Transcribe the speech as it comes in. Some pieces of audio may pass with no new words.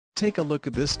Take a look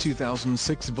at this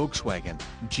 2006 Volkswagen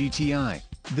GTI.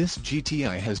 This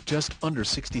GTI has just under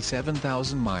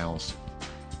 67,000 miles.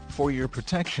 For your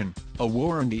protection, a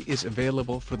warranty is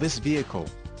available for this vehicle.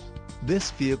 This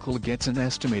vehicle gets an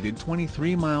estimated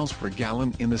 23 miles per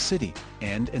gallon in the city,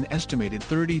 and an estimated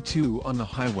 32 on the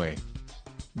highway.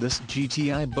 This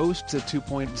GTI boasts a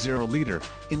 2.0-liter,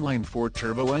 inline-4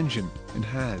 turbo engine, and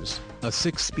has a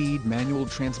 6-speed manual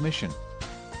transmission.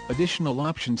 Additional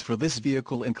options for this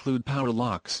vehicle include power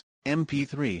locks,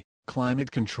 MP3, climate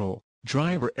control,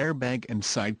 driver airbag and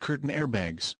side curtain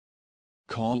airbags.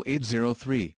 Call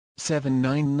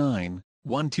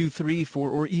 803-799-1234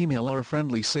 or email our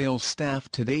friendly sales staff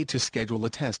today to schedule a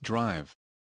test drive.